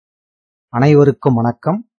அனைவருக்கும்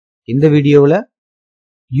வணக்கம். இந்த வீடியோவில்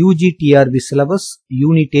ugtrbmaths சிலபஸ்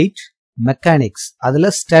யூனிட் 8 மெக்கானிக்ஸ்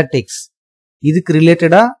அதுல ஸ்டாட்டிக்ஸ் இதுக்கு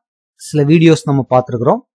ரிலேட்டடா சில வீடியோஸ் நம்ம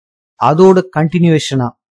பார்த்துருக்கிறோம். அதோட கண்டினியூவேஷனா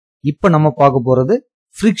இப்ப நம்ம பார்க்க போறது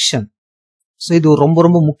ஃப்ரிக்ஷன். ஸோ இது ரொம்ப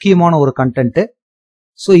ரொம்ப முக்கியமான ஒரு கண்டென்ட்.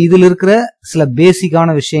 ஸோ இதுல இருக்கிற சில பேசிக்கான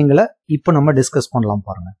விஷயங்களை இப்ப நம்ம டிஸ்கஸ் பண்ணலாம்.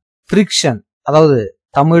 பாருங்க, ஃப்ரிக்ஷன் அதாவது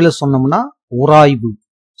தமிழ்ல சொன்னோம்னா உராய்வு.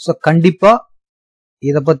 ஸோ கண்டிப்பா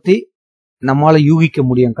இத பத்தி நம்மால யூகிக்க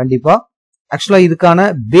முடியும். கண்டிப்பா ஆக்சுவலா இதுக்கான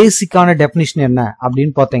பேசிக்கான டெபினிஷன் என்ன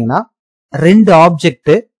அப்படின்னு பாத்தீங்கன்னா, ரெண்டு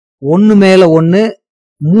ஆப்ஜெக்ட் ஒன்னு மேல ஒன்னு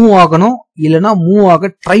மூவ் ஆகணும், இல்லைன்னா மூவ் ஆக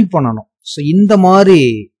ட்ரை பண்ணணும். ஸோ இந்த மாதிரி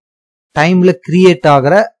டைம்ல கிரியேட்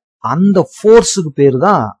ஆகிற அந்த ஃபோர்ஸுக்கு பேரு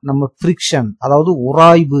தான் நம்ம ஃப்ரிக்ஷன், அதாவது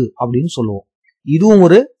உராய்வு அப்படின்னு சொல்லுவோம். இதுவும்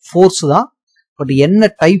ஒரு ஃபோர்ஸ் தான். பட்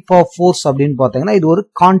என்ன டைப் ஆஃப் ஃபோர்ஸ் அப்படின்னு பாத்தீங்கன்னா, இது ஒரு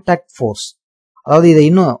கான்டாக்ட் ஃபோர்ஸ். அதாவது இதை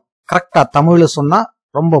இன்னும் கரெக்டா தமிழ்ல சொன்னா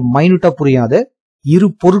ரொம்ப மைனூட்டா புரியாது. இரு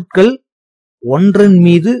பொருட்கள் ஒன்றன்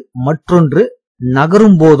மீது மற்றொன்று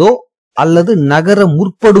நகரும் போதோ அல்லது நகர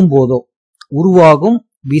முற்படும் போதோ உருவாகும்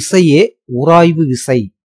விசையே உராய்வு விசை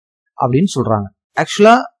அப்படின்னு சொல்றாங்க.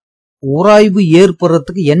 ஆக்சுவலா உராய்வு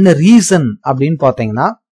ஏற்படுறதுக்கு என்ன ரீசன் அப்படின்னு பாத்தீங்கன்னா,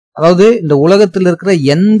 அதாவது இந்த உலகத்தில் இருக்கிற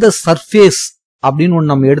எந்த சர்ஃபேஸ் அப்படின்னு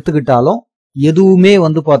ஒன்று நம்ம எடுத்துக்கிட்டாலும் எதுவுமே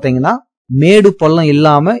பாத்தீங்கன்னா மேடு பள்ளம்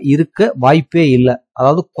இல்லாம இருக்க வாய்ப்பே இல்லை.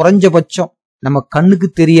 அதாவது குறைஞ்சபட்சம் நம்ம கண்ணுக்கு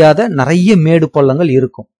தெரியாத நிறைய மேடு பள்ளங்கள்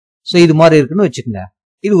இருக்கும். சோ இது மாதிரி இருக்குன்னு வச்சுக்கோங்க,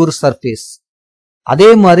 இது ஒரு சர்ஃபேஸ். அதே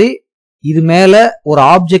மாதிரி இது மேல ஒரு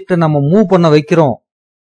ஆப்ஜெக்ட நம்ம மூவ் பண்ண வைக்கிறோம்,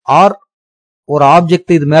 ஆர் ஒரு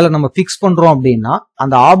ஆப்ஜெக்ட் இது மேல நம்ம பிக்ஸ் பண்றோம் அப்படின்னா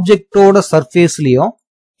அந்த ஆப்ஜெக்டோட சர்ஃபேஸ்லயும்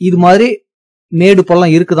இது மாதிரி மேடு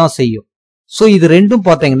பள்ளம் இருக்குதான் செய்யும். சோ இது ரெண்டும்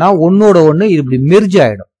பாத்தீங்கன்னா ஒன்னோட ஒன்னு இப்படி மெர்ஜ்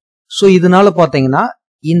ஆயிடும். சோ இதனால பாத்தீங்கன்னா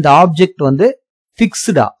இந்த ஆப்ஜெக்ட்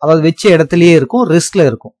பிக்ஸ்டா, அதாவது வச்ச இடத்துலயே இருக்கும், ரெஸ்ட்ல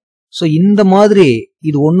இருக்கும். சோ இந்த மாதிரி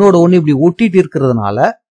இது ஒன்னோட ஒன்னு இப்படி ஒட்டிட்டு இருக்கிறதுனால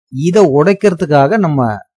இதை உடைக்கிறதுக்காக நம்ம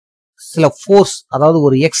சில ஃபோர்ஸ், அதாவது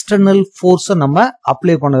ஒரு எக்ஸ்டர்னல் ஃபோர்ஸை நம்ம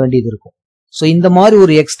அப்ளை பண்ண வேண்டியது இருக்கும். சோ இந்த மாதிரி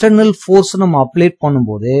ஒரு எக்ஸ்டர்னல் ஃபோர்ஸ் நம்ம அப்ளை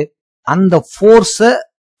பண்ணும்போது அந்த ஃபோர்ஸை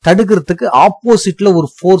தடுக்கிறதுக்கு ஆப்போசிட்ல ஒரு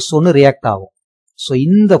ஃபோர்ஸ் ஒன்னு ரியாக்ட் ஆகும். சோ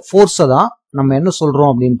இந்த ஃபோர்ஸை தான் நம்ம என்ன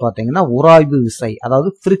சொல்றோம் அப்படின்னு பாத்தீங்கன்னா உராய்வு விசை, அதாவது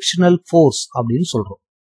ஃப்ரிக்ஷனல் ஃபோர்ஸ் அப்படின்னு சொல்றோம்.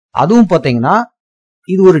 அதுவும் பாத்தீங்கன்னா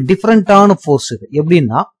இது ஒரு டிஃபரெண்டான ஃபோர்ஸ். இது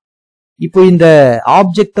எப்படின்னா, இப்போ இந்த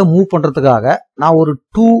ஆப்ஜெக்ட மூவ் பண்றதுக்காக நான் ஒரு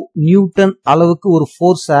 2 நியூட்டன் அளவுக்கு ஒரு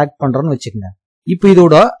ஃபோர்ஸ் ஆக்ட் பண்றேன்னு வச்சுக்கோங்க. இப்போ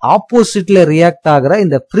இதோட ஆப்போசிட்ல ரியாக்ட் ஆகிற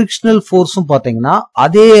இந்த ஃப்ரிக்ஷனல் ஃபோர்ஸும் பாத்தீங்கன்னா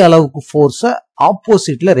அதே அளவுக்கு ஃபோர்ஸ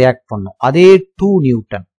ஆப்போசிட்ல ரியாக்ட் பண்ணும், அதே 2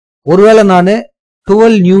 நியூட்டன். ஒருவேளை நான்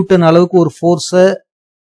 12 நியூட்டன் அளவுக்கு ஒரு ஃபோர்ஸ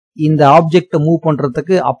இந்த ஆப்ஜெக்ட மூவ்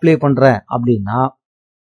பண்றதுக்கு அப்ளை பண்றேன் அப்படின்னா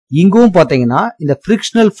இங்கும் பாத்தீங்கன்னா இந்த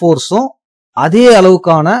ஃப்ரிக்ஷனல் ஃபோர்ஸும் அதே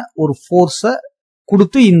அளவுக்கான ஒரு ஃபோர்ஸ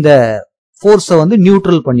கொடுத்து இந்த ஃபோர்ஸை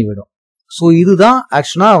நியூட்ரல் பண்ணிவிடும். சோ இதுதான்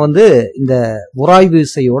ஆக்சுவலா இந்த உராய்வு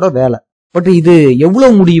விசையோட வேலை. பட் இது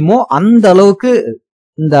எவ்வளவு முடியுமோ அந்த அளவுக்கு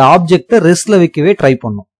இந்த ஆப்ஜெக்ட ரெஸ்ட்ல வைக்கவே ட்ரை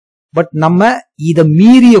பண்ணும். பட் நம்ம இத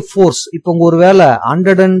மீறிய ஃபோர்ஸ், இப்போ ஒருவேளை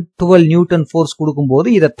 112 நியூட்டன் ஃபோர்ஸ் கொடுக்கும்போது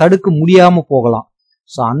இதை தடுக்க முடியாம போகலாம்.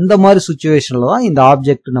 சோ அந்த மாதிரி சுச்சுவேஷன்ல தான் இந்த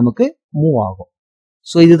ஆப்ஜெக்ட் நமக்கு மூவ் ஆகும்.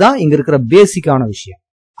 சோ இதுதான் இங்க இருக்கிற பேசிக்கான விஷயம்.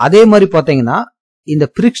 அதே மாதிரி பாத்தீங்கன்னா இந்த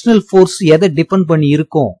ஃப்ரிக்ஷனல் ஃபோர்ஸ் எதை டிபெண்ட் பண்ணி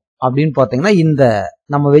இருக்கும் அப்படின்னு பாத்தீங்கன்னா, இந்த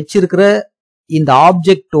நம்ம வச்சிருக்கிற இந்த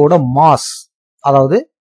ஆப்ஜெக்டோட மாஸ், அதாவது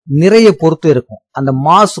நிறைய பொறுத்து இருக்கும். அந்த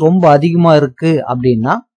மாஸ் ரொம்ப அதிகமா இருக்கு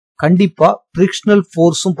அப்படின்னா கண்டிப்பா ஃப்ரிக்ஷனல்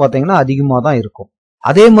ஃபோர்ஸும் பாத்தீங்கன்னா அதிகமா தான் இருக்கும்.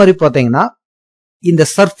 அதே மாதிரி பாத்தீங்கன்னா இந்த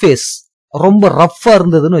சர்ஃபேஸ் ரொம்ப ரஃப்பா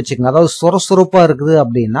இருந்ததுன்னு வச்சுக்கோங்க, அதாவது சொரசொரப்பா இருக்குது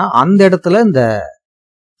அப்படின்னா அந்த இடத்துல இந்த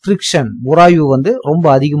ஃப்ரிக்ஷன் உராய்வு ரொம்ப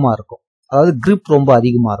அதிகமா இருக்கும், அதாவது கிரிப் ரொம்ப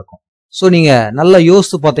அதிகமா இருக்கும். சோ நீங்க நல்லா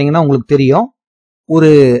யோசித்து பாத்தீங்கன்னா உங்களுக்கு தெரியும், ஒரு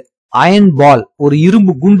அயன் பால், ஒரு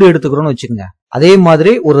இரும்பு குண்டு எடுத்துக்கிறோம்னு வச்சுக்கோங்க, அதே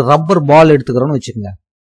மாதிரி ஒரு ரப்பர் பால் எடுத்துக்கிறோம்னு வச்சுக்கோங்க,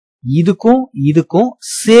 இதுக்கும்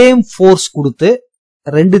சேம் ஃபோர்ஸ் கொடுத்து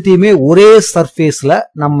ரெண்டுத்தையுமே ஒரே சர்ஃபேஸ்ல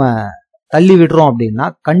நம்ம தள்ளி விடுறோம் அப்படின்னா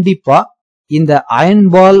கண்டிப்பா இந்த அயன்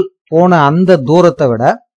பால் போன அந்த தூரத்தை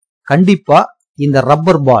விட கண்டிப்பா இந்த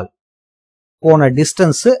ரப்பர் பால் போன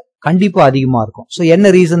டிஸ்டன்ஸ் கண்டிப்பா அதிகமா இருக்கும். சோ என்ன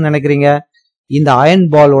ரீசன் நினைக்கிறீங்க? இந்த அயன்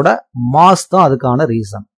பாலோட மாஸ் தான் அதுக்கான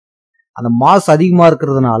ரீசன். அந்த மாஸ் அதிகமா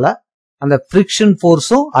இருக்கிறதுனால அந்த ஃப்ரிக்ஷன்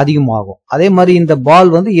ஃபோர்ஸும் அதிகமாகும். அதே மாதிரி இந்த பால்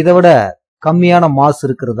இதை விட கம்மியான மாஸ்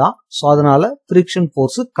இருக்கிறதா, சோ அதனால ஃப்ரிக்ஷன்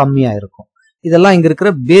ஃபோர்ஸ் கம்மியா இருக்கும். இதெல்லாம் இங்க இருக்கிற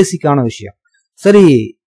பேசிக்கான விஷயம். சரி,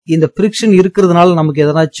 இந்த ஃப்ரிக்ஷன் இருக்கிறதுனால நமக்கு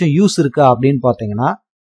எதனாச்சும் யூஸ் இருக்கா அப்படின்னு பாத்தீங்கன்னா,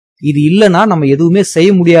 இது இல்லைன்னா நம்ம எதுவுமே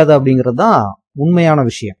செய்ய முடியாது அப்படிங்கிறது தான் உண்மையான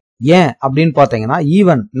விஷயம். ஏன் அப்படின்னு பாத்தீங்கன்னா,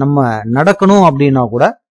 ஈவன் நம்ம நடக்கணும் அப்படின்னா கூட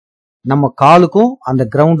நம்ம காலுக்கும் அந்த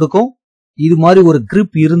கிரவுண்டுக்கும் இது மாதிரி ஒரு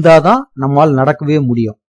கிரிப் இருந்தாதான் நம்மால் நடக்கவே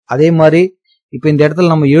முடியும். அதே மாதிரி இப்போ இந்த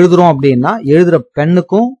இடத்துல நம்ம எழுதுறோம் அப்படின்னா எழுதுற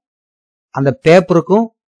பென்னுக்கும் அந்த பேப்பருக்கும்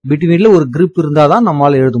பிட்வீன்ல ஒரு grip இருந்தாதான்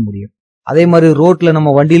நம்மளால எழுத முடியும். அதே மாதிரி ரோட்ல நம்ம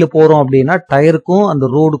வண்டியில போறோம் அப்படின்னா டயருக்கும் அந்த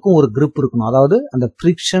ரோடுக்கும் ஒரு grip இருக்கணும். அதாவது அந்த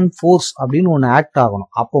ஃப்ரிக்ஷன் ஃபோர்ஸ் அப்படின்னு ஒன்னு ஆக்ட்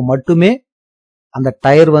ஆகணும். அப்போ மட்டுமே அந்த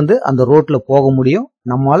டயர் வந்து அந்த ரோட்ல போக முடியும்,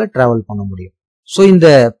 நம்மளால டிராவல் பண்ண முடியும். ஸோ இந்த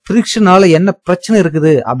ஃப்ரிக்ஷனால என்ன பிரச்சனை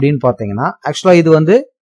இருக்குது அப்படின்னு பாத்தீங்கன்னா, ஆக்சுவலா இது வந்து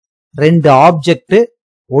ரெண்டு ஆப்ஜெக்ட்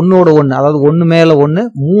ஒன்னோட ஒன்னு, அதாவது ஒன்னு மேல ஒன்னு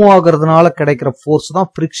மூவ் ஆகுறதுனால கிடைக்கிற ஃபோர்ஸ் தான்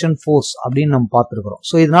ஃப்ரிக்ஷன் ஃபோர்ஸ் அப்படின்னு நம்ம பார்த்திருக்கிறோம்.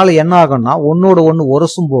 ஸோ இதனால என்ன ஆகும்னா ஒன்னோட ஒன்னு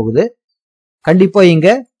உரசும் போகுது, கண்டிப்பா இங்க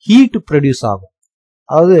ஹீட் ப்ரொடியூஸ் ஆகும்,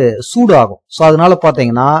 அதாவது சூடாகும். ஸோ அதனால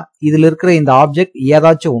பாத்தீங்கன்னா இதுல இருக்கிற இந்த ஆப்ஜெக்ட்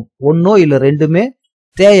ஏதாச்சும் ஒன்னோ இல்ல ரெண்டுமே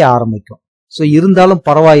தேய ஆரம்பிக்கும். ஸோ இருந்தாலும்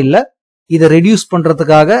பரவாயில்ல, இதை ரெடியூஸ்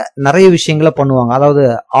பண்றதுக்காக நிறைய விஷயங்களை பண்ணுவாங்க. அதாவது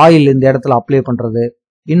ஆயில் இந்த இடத்துல அப்ளை பண்றது,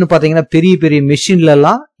 இன்னும் பாத்தீங்கன்னா பெரிய பெரிய மெஷின்ல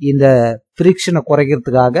எல்லாம் இந்த ஃப்ரிக்ஷனை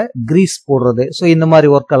குறைக்கிறதுக்காக கிரீஸ் போடுறது. ஸோ இந்த மாதிரி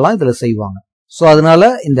ஒர்க் எல்லாம் இதுல செய்வாங்க. ஸோ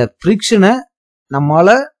அதனால இந்த ஃப்ரிக்ஷனை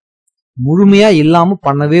நம்மால முழுமையா இல்லாம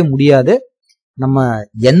பண்ணவே முடியாது. நம்ம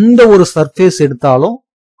எந்த ஒரு சர்ஃபேஸ் எடுத்தாலும்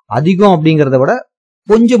அதிகம் அப்படிங்கறத விட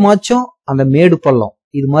கொஞ்சமாச்சும் அந்த மேடு பள்ளம்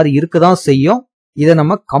இது மாதிரி இருக்கதான் செய்யும். இதை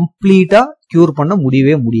நம்ம கம்ப்ளீட்டா கியூர் பண்ண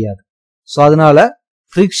முடியவே முடியாது. ஸோ அதனால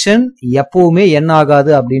ஃப்ரிக்ஷன் எப்பவுமே என்ன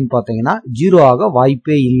ஆகாது அப்படின்னு பாத்தீங்கன்னா ஜீரோ ஆக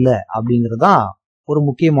வாய்ப்பே இல்லை அப்படிங்கறதுதான் ஒரு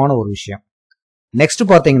முக்கியமான ஒரு விஷயம். நெக்ஸ்ட்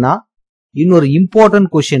பாத்தீங்கன்னா இன்னொரு இம்பார்ட்டன்ட்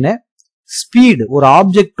கொஸ்டின், ஸ்பீடு, ஒரு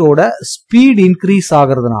ஆப்ஜெக்டோட ஸ்பீட் இன்க்ரீஸ்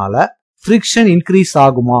ஆகிறதுனால ஃப்ரிக்ஷன் இன்க்ரீஸ்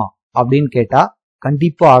ஆகுமா அப்படின்னு கேட்டா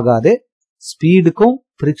கண்டிப்பா ஆகாது. ஸ்பீடுக்கும்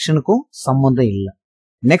ஃப்ரிக்ஷனுக்கும் சம்பந்தம் இல்லை.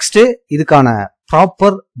 நெக்ஸ்ட் இதுக்கான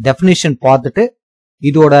ப்ராப்பர் டெஃபினிஷன் பார்த்துட்டு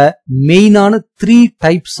இதோட மெயினான 3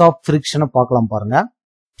 டைப்ஸ் ஆஃப் ஃப்ரிக்ஷனை பார்க்கலாம் பாருங்க.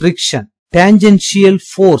 Friction, tangential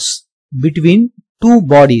force between two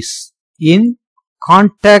bodies in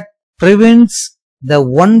contact prevents the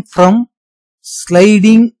one from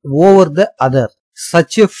sliding over the other.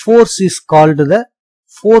 Such a force is called the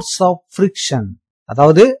force of friction.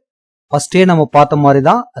 அதாவது ஃபர்ஸ்டே நம்ம பார்த்த மாதிரி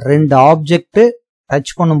தான், ரெண்டு ஆப்ஜெக்ட்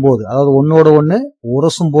டச் பண்ணும்போது, அதாவது ஒன்னோட ஒன்னு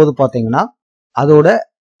உரசும் போது பாத்தீங்கன்னா அதோட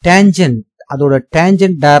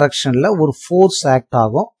டேஞ்சன்ட் டைரக்ஷன்ல ஒரு ஃபோர்ஸ் ஆக்ட்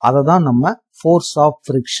ஆகும். அதை தான் நம்ம ஃபோர்ஸ் ஆஃப்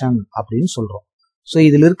ஃப்ரிக்ஷன் அப்படின்னு சொல்றோம். ஸோ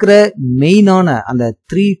இதுல இருக்கிற மெயினான அந்த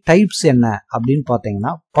 3 டைப்ஸ் என்ன அப்படின்னு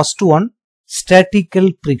பாத்தீங்கன்னா, ஃபர்ஸ்ட் ஒன் ஸ்டாட்டிக்கல்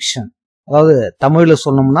ஃப்ரிக்ஷன், அதாவது தமிழ்ல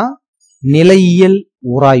சொல்லணும்னா நிலையியல்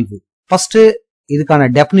உராய்வு. ஃபர்ஸ்ட் இதுக்கான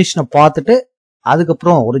டெபினிஷனை பார்த்துட்டு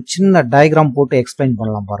அதுக்கப்புறம் ஒரு சின்ன டயக்ராம் போட்டு எக்ஸ்பிளைன்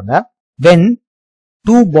பண்ணலாம் பாருங்க. when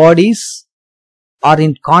two bodies are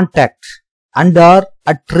in contact and are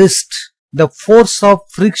at rest, the force of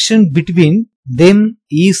friction between them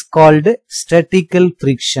is called statical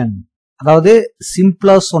friction. அதாவது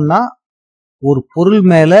சிம்பிளா சொன்னா, ஒரு பொருள்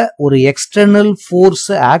மேல ஒரு எக்ஸ்டர்னல் ஃபோர்ஸ்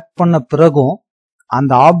ஆக்ட் பண்ண பிறகும்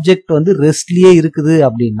அந்த ஆப்ஜெக்ட் வந்து ரெஸ்ட்லயே இருக்குது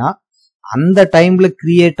அப்படின்னா அந்த டைம்ல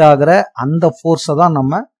கிரியேட் ஆகிற அந்த ஃபோர்ஸை தான்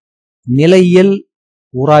நம்ம நிலையியல்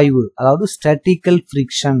உராய்வு, அதாவது ஸ்டாட்டிக்கல்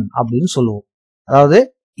ஃப்ரிக்ஷன் அப்படின்னு சொல்லுவோம். அதாவது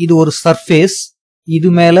இது ஒரு சர்ஃபேஸ், இது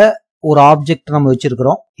மேல ஒரு ஆப்ஜெக்ட் நம்ம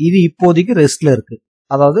வச்சிருக்கிறோம், இது இப்போதைக்கு ரெஸ்ட்ல இருக்கு.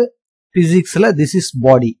 அதாவது பிசிக்ஸ்ல திஸ் இஸ்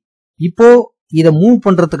பாடி. இப்போ இதை மூவ்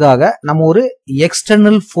பண்றதுக்காக நம்ம ஒரு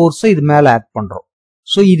எக்ஸ்டர்னல் ஃபோர்ஸை இது மேல ஆக்ட் பண்றோம்.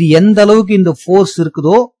 ஸோ இது எந்த அளவுக்கு இந்த ஃபோர்ஸ்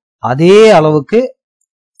இருக்குதோ அதே அளவுக்கு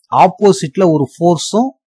ஆப்போசிட்ல ஒரு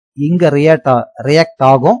ஃபோர்ஸும் இங்க ரியாக்ட்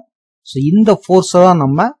ஆகும். ஸோ இந்த ஃபோர்ஸை தான்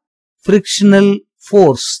நம்ம ஃப்ரிக்ஷனல்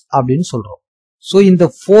ஃபோர்ஸ் அப்படின்னு சொல்றோம். ஸோ இந்த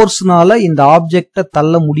ஃபோர்ஸ்னால இந்த ஆப்ஜெக்டை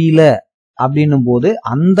தள்ள முடியல அப்படின்னும் போது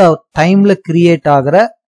அந்த டைம்ல கிரியேட் ஆகிற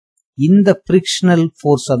இந்த ஃப்ரிக்ஷனல்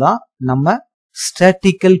ஃபோர்ஸை தான் நம்ம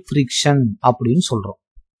ஸ்டாட்டிக்கல் ஃப்ரிக்ஷன் அப்படின்னு சொல்றோம்.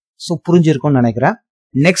 ஸோ புரிஞ்சிருக்கும்னு நினைக்கிறேன்.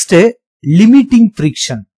 Next limiting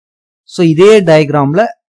friction. ஸோ இதே டயக்ராம்ல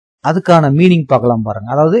அதுக்கான மீனிங் பார்க்கலாம் பாருங்க.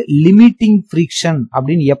 அதாவது லிமிட்டிங் ஃப்ரிக்ஷன்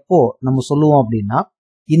அப்படின்னு எப்போ நம்ம சொல்லுவோம் அப்படின்னா,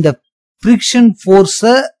 இந்த ஃப்ரிக்ஷன்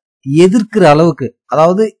ஃபோர்ஸை எதிர்க்கிற அளவுக்கு,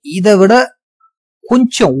 அதாவது இதை விட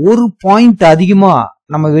கொஞ்சம் ஒரு பாயிண்ட் அதிகமா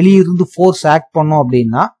நம்ம வெளியிருந்து ஃபோர்ஸ் ஆக்ட் பண்ணோம்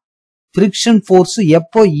அப்படின்னா ஃப்ரிக்ஷன் ஃபோர்ஸ்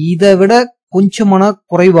எப்போ இதை விட கொஞ்சமான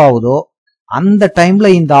குறைவாகுதோ அந்த டைம்ல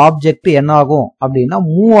இந்த ஆப்ஜெக்ட் என்ன ஆகும் அப்படின்னா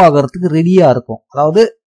மூவ் ஆகிறதுக்கு ரெடியா இருக்கும். அதாவது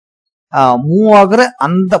மூவ் ஆகிற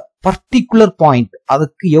அந்த பர்டிகுலர் பாயிண்ட்,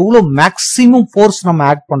 அதுக்கு எவ்வளவு மேக்சிமம் ஃபோர்ஸ் நம்ம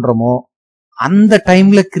ஆக்ட் பண்றோமோ அந்த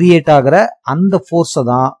டைம்ல கிரியேட் ஆகிற அந்த ஃபோர்ஸை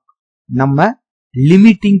தான் நம்ம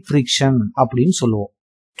லிமிட்டிங் ஃப்ரிக்ஷன் அப்படின்னு சொல்லுவோம்.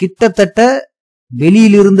 கிட்டத்தட்ட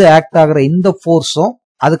வெளியிலிருந்து ஆக்ட் ஆகிற இந்த ஃபோர்ஸும்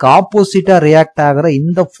அதுக்கு ஆப்போசிட்டா ரியாக்ட் ஆகிற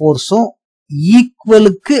இந்த ஃபோர்ஸும்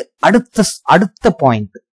ஈக்குவலுக்கு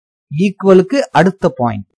அடுத்த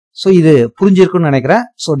பாயிண்ட். சோ இது புரிஞ்சிருக்குன்னு நினைக்கிறேன்.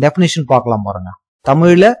 சோ டெபினிஷன் பார்க்கலாம் பாருங்க.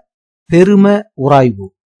 தமிழ்ல பெரும உராய்வு.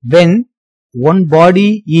 when one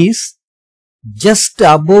body is just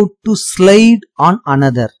about to slide on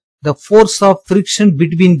another, the force of friction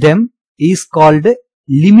between them is called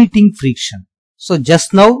limiting friction. So just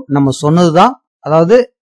now நம்ம சொன்னதுதான், அதாவது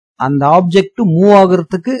அந்த ஆப்ஜெக்ட் மூவ்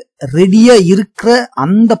ஆகிறதுக்கு ரெடியா இருக்கிற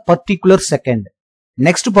அந்த பர்டிகுலர் செகண்ட்.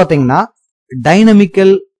 நெக்ஸ்ட் பாத்தீங்கன்னா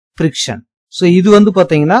டைனமிக்கல் ஃபிரிக்ஷன். சோ இது வந்து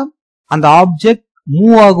பாத்தீங்கன்னா அந்த ஆப்ஜெக்ட்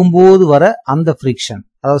மூவ் ஆகும்போது வர அந்த ஃபிரிக்ஷன்.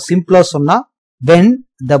 அதாவது சிம்பிளா சொன்னா when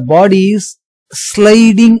the body is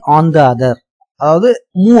sliding on the other, அதாவது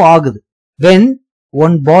மூவ் ஆகுது. when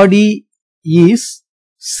one body is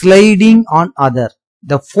sliding on other,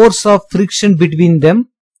 the force of friction between them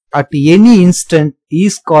at any instant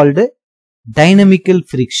is called dynamical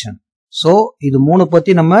friction. So இது மூணு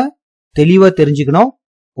பத்தி நம்ம தெளிவா தெரிஞ்சுக்கணும்.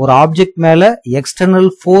 ஒரு ஆப்ஜெக்ட் மேல எக்ஸ்டர்னல்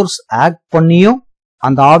ஃபோர்ஸ் ஆக்ட் பண்ணியும்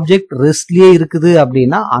அந்த ஆப்ஜெக்ட் ரெஸ்ட்லயே இருக்குது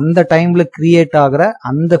அப்படின்னா அந்த டைம்ல கிரியேட் ஆகிற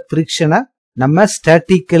அந்த ஃபிரிக்ஷனை நம்ம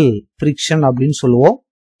ஸ்டாட்டிக்கல் ஃபிரிக்ஷன் அப்படின்னு சொல்லுவோம்.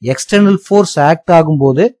 எக்ஸ்டர்னல் ஃபோர்ஸ் ஆக்ட்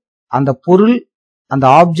ஆகும்போது அந்த பொருள் அந்த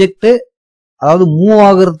ஆப்ஜெக்ட் அதாவது மூவ்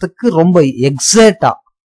ஆகிறதுக்கு ரொம்ப எக்ஸாக்டா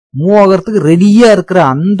மூவ் ஆகிறதுக்கு ரெடியா இருக்கிற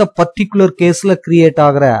அந்த பர்டிகுலர் கேஸ்ல கிரியேட்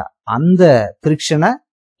ஆகிற அந்த ஃபிரிக்ஷனை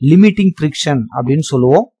லிமிட்டிங் ஃபிரிக்ஷன் அப்படின்னு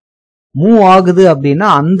சொல்லுவோம். மூவ் ஆகுது அப்படின்னா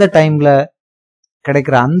அந்த டைம்ல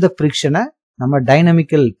கிடைக்கிற அந்த ஃபிரிக்ஷனை நம்ம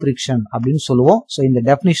டைனமிக்கல் ஃபிரிக்ஷன் அப்படின்னு சொல்லுவோம். ஸோ இந்த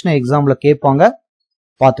டெஃபினிஷனை எக்ஸாம்ல கேட்பாங்க,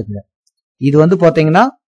 பாத்துக்கங்க. இது வந்து பாத்தீங்கன்னா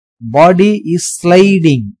பாடி இஸ்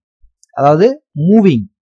ஸ்லைடிங், அதாவது மூவிங்,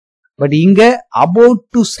 பட் இங்க அபவுட்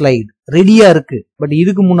டு ஸ்லைட் ரெடியா இருக்கு, பட்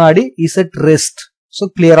இதுக்கு முன்னாடி இஸ் அட் ரெஸ்ட். ஸோ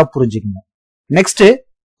கிளியரா புரிஞ்சுக்கணும். நெக்ஸ்ட்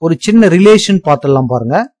ஒரு சின்ன ரிலேஷன் பார்த்துடலாம்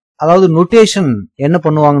பாருங்க. அதாவது நோட்டேஷன் என்ன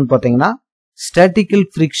பண்ணுவாங்கன்னு பாத்தீங்கன்னா ஸ்டாட்டிக்கல்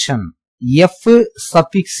ஃபிரிக்ஷன் எஃப்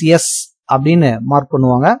சஃபிக்ஸ் எஸ் அப்படின்னு மார்க்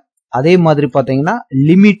பண்ணுவாங்க. அதே மாதிரி பாத்தீங்கன்னா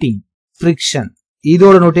லிமிட்டிங் ஃபிரிக்ஷன்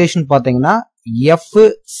இதோட நோட்டேஷன் பாத்தீங்கன்னா F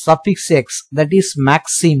suffix X, that is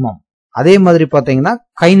maximum. அதே மாதிரி பாத்தீங்கன்னா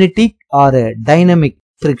கைனடிக் ஆர் டைனமிக்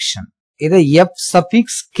ஃபிரிக்ஷன். இதை எஃப்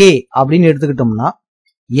சஃபிக்ஸ் கே அப்படின்னு எடுத்துக்கிட்டோம்னா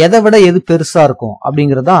எதை விட எது பெருசா இருக்கும்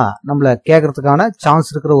அப்படிங்கறதா நம்மள கேட்கறதுக்கான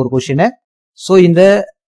சான்ஸ் இருக்கிற ஒரு கொஸ்டின். சோ இந்த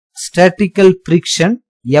ஸ்டாட்டிக்கல் ஃபிரிக்ஷன்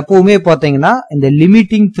எப்பவுமே பாத்தீங்கன்னா இந்த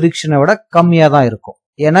லிமிட்டிங் ஃபிரிக்ஷனை விட கம்மியா தான் இருக்கும்.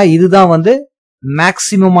 ஏன்னா இதுதான் வந்து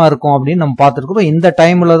மேக்சிமமா இருக்கும் அப்படின்னு நம்ம பார்த்துருக்கோம். இந்த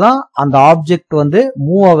டைம்ல தான் அந்த ஆப்ஜெக்ட் வந்து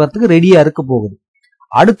மூவ் ஆகிறதுக்கு ரெடியா இருக்க போகுது.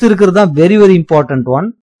 அடுத்து இருக்கிறது தான் வெரி வெரி இம்பார்ட்டன்ட் ஒன்.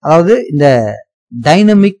 அதாவது இந்த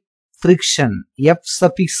டைனமிக் ஃபிரிக்ஷன் எஃப்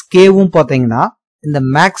சஃபிக்ஸ் கேவும் பாத்தீங்கன்னா இந்த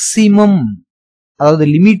மேக்சிமம் அதாவது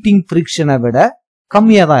லிமிட்டிங் ஃபிரிக்ஷனை விட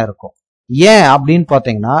கம்மியா தான் இருக்கும். ஏன் அப்படின்னு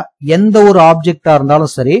பாத்தீங்கன்னா எந்த ஒரு ஆப்ஜெக்டா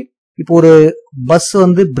இருந்தாலும் சரி, இப்போ ஒரு பஸ்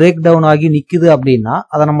வந்து பிரேக் டவுன் ஆகி நிக்குது அப்படின்னா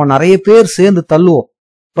அதை நம்ம நிறைய பேர் சேர்ந்து தள்ளுவோம்.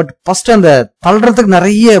 பட் ஃபர்ஸ்ட் அந்த தள்ளுறதுக்கு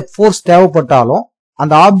நிறைய ஃபோர்ஸ் தேவைப்பட்டாலும்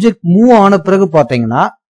அந்த ஆப்ஜெக்ட் மூவ் ஆன பிறகு பாத்தீங்கன்னா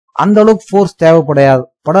அந்த அளவுக்கு ஃபோர்ஸ்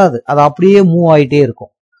தேவைப்படாது, அது அப்படியே மூவ் ஆயிட்டே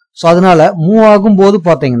இருக்கும். ஸோ அதனால மூவ் ஆகும் போது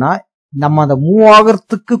பாத்தீங்கன்னா நம்ம அந்த மூவ்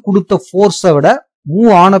ஆகிறதுக்கு கொடுத்த ஃபோர்ஸை விட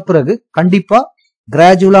மூவ் ஆன பிறகு கண்டிப்பா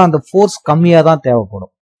கிராஜுவலா அந்த ஃபோர்ஸ் கம்மியா தான்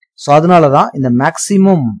தேவைப்படும். ஸோ அதனாலதான் இந்த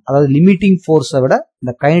மேக்சிமம் அதாவது லிமிட்டிங் ஃபோர்ஸை விட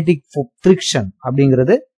இந்த கைனடிக் ஃபிரிக்ஷன்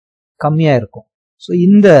அப்படிங்கிறது கம்மியா இருக்கும். ஸோ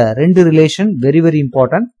இந்த ரெண்டு ரிலேஷன் வெரி வெரி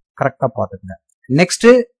இம்பார்ட்டன்ட், கரெக்டா பாத்துக்கங்க. நெக்ஸ்ட்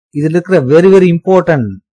இதுல இருக்கிற வெரி வெரி இம்பார்ட்டன்ட்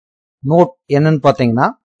நோட் என்னன்னு பாத்தீங்கன்னா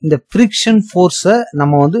இந்த ஃபிரிக்ஷன் ஃபோர்ஸை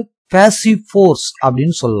நம்ம வந்து பாசிவ் ஃபோர்ஸ்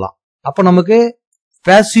அப்படின்னு சொல்லலாம். அப்ப நமக்கு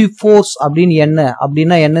பாசிவ் ஃபோர்ஸ் அப்படின்னு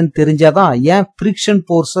அப்படின்னா என்னன்னு தெரிஞ்சாதான் ஏன் ஃபிரிக்ஷன்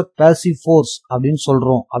ஃபோர்ஸை பாசிவ் ஃபோர்ஸ் அப்படின்னு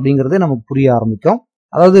சொல்றோம் அப்படிங்கறதே நமக்கு புரிய ஆரம்பிக்கும்.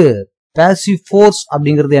 அதாவது பாசிவ் ஃபோர்ஸ்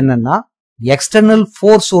அப்படிங்கிறது என்னன்னா எக்ஸ்டர்னல்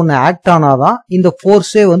ஃபோர்ஸ் ஒன்னு ஆக்ட் ஆனாதான் இந்த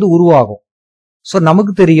ஃபோர்ஸே வந்து உருவாகும். ஸோ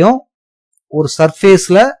நமக்கு தெரியும் ஒரு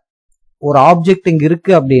சர்ஃபேஸ்ல ஒரு ஆப்ஜெக்ட் இங்க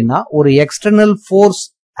இருக்கு அப்படின்னா ஒரு எக்ஸ்டர்னல் ஃபோர்ஸ்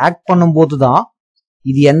ஆக்ட் பண்ணும்போது தான்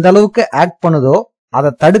இது எந்த அளவுக்கு ஆக்ட் பண்ணுதோ அதை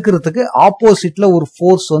தடுக்கிறதுக்கு ஆப்போசிட்ல ஒரு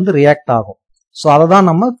ஃபோர்ஸ் வந்து ரியாக்ட் ஆகும். ஸோ அதை தான்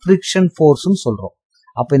நம்ம ஃபிரிக்ஷன் ஃபோர்ஸ்ன்னு சொல்றோம்.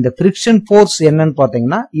 அப்ப இந்த ஃபிரிக்ஷன் ஃபோர்ஸ் என்னன்னு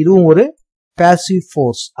பாத்தீங்கன்னா இதுவும் ஒரு பாசிவ்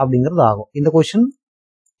ஃபோர்ஸ் அப்படிங்கிறது ஆகும். இந்த கொஸ்டின்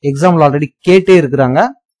எக்ஸாம்ல ஆல்ரெடி கேட்டே இருக்கிறாங்க,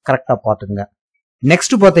 கரெக்டா பாத்துங்க.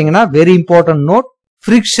 நெக்ஸ்ட் பாத்தீங்கன்னா very important note,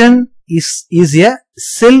 friction is a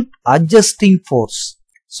self adjusting force.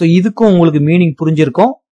 So இதுக்கும் உங்களுக்கு மீனிங்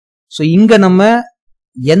புரிஞ்சிருக்கும். ஸோ இங்க நம்ம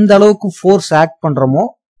எந்த அளவுக்கு ஃபோர்ஸ் ஆக்ட் பண்றோமோ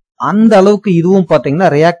அந்த அளவுக்கு இதுவும் பாத்தீங்கன்னா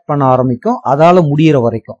ரியாக்ட் பண்ண ஆரம்பிக்கும், அதால முடியற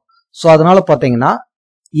வரைக்கும். ஸோ அதனால பாத்தீங்கன்னா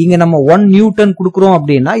இங்க நம்ம 1 நியூட்டன் கொடுக்குறோம்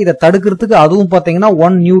அப்படின்னா இதை தடுக்கிறதுக்கு அதுவும் பாத்தீங்கன்னா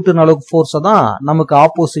 1 நியூட்டன் அளவுக்கு ஃபோர்ஸை தான் நமக்கு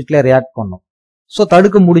ஆப்போசிட்ல ரியாக்ட் பண்ணும். ஸோ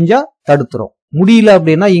தடுக்க முடிஞ்சா தடுத்துரும், முடியல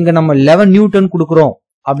அப்படின்னா இங்க நம்ம 11 நியூட்டன் கொடுக்குறோம்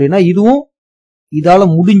அப்படின்னா இதுவும் இதால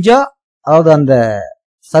முடிஞ்சா அதாவது அந்த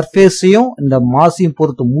சர்ஃபேஸையும் இந்த மாசையும்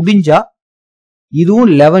பொறுத்து முடிஞ்சா இதுவும்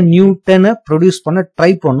 11 நியூட்டனை ப்ரொடியூஸ் பண்ண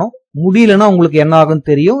ட்ரை பண்ணும். முடியலன்னா உங்களுக்கு என்ன ஆகும்னு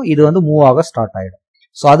தெரியும், இது வந்து மூவ் ஆக ஸ்டார்ட் ஆயிடும்.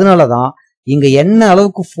 ஸோ அதனாலதான் இங்க என்ன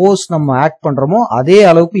அளவுக்கு ஃபோர்ஸ் நம்ம ஆக்ட் பண்றோமோ அதே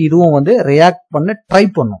அளவுக்கு இதுவும் வந்து ரியாக்ட் பண்ண ட்ரை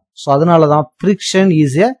பண்ணும். ஸோ அதனாலதான் friction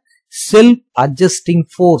is a self adjusting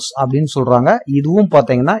force அப்படின்னு சொல்றாங்க. இதுவும்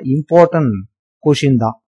பாத்தீங்கன்னா இம்பார்ட்டன்ட் கொஷின்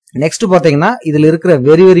தான். நெக்ஸ்ட் பாத்தீங்கன்னா இதுல இருக்கிற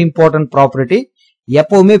வெரி வெரி இம்பார்ட்டன்ட் ப்ராப்பர்ட்டி,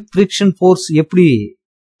 எப்பவுமே ஃபிரிக்ஷன் ஃபோர்ஸ் எப்படி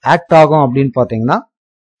ஆக்ட் ஆகும் அப்படின்னு பாத்தீங்கன்னா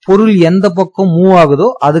பொருள் எந்த பக்கம் மூவ் ஆகுதோ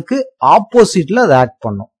அதுக்கு ஆப்போசிட்ல அது ஆக்ட்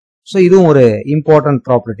பண்ணும். ஸோ இதுவும் ஒரு இம்பார்ட்டன்ட்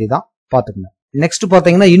ப்ராப்பர்ட்டி தான், பாத்துக்கணும். நெக்ஸ்ட்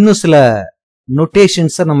பாத்தீங்கன்னா இன்னும் சில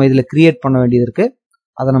நோட்டேஷன்ஸை நம்ம இதுல கிரியேட் பண்ண வேண்டியது இருக்கு.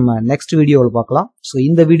 அதை நம்ம நெக்ஸ்ட் வீடியோவில் பார்க்கலாம். ஸோ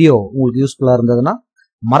இந்த வீடியோ உங்களுக்கு யூஸ்ஃபுல்லா இருந்ததுன்னா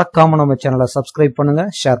மறக்காம நம்ம சேனலை சப்ஸ்கிரைப் பண்ணுங்க,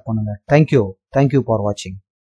 ஷேர் பண்ணுங்க. தேங்க்யூ ஃபார் வாட்சிங்.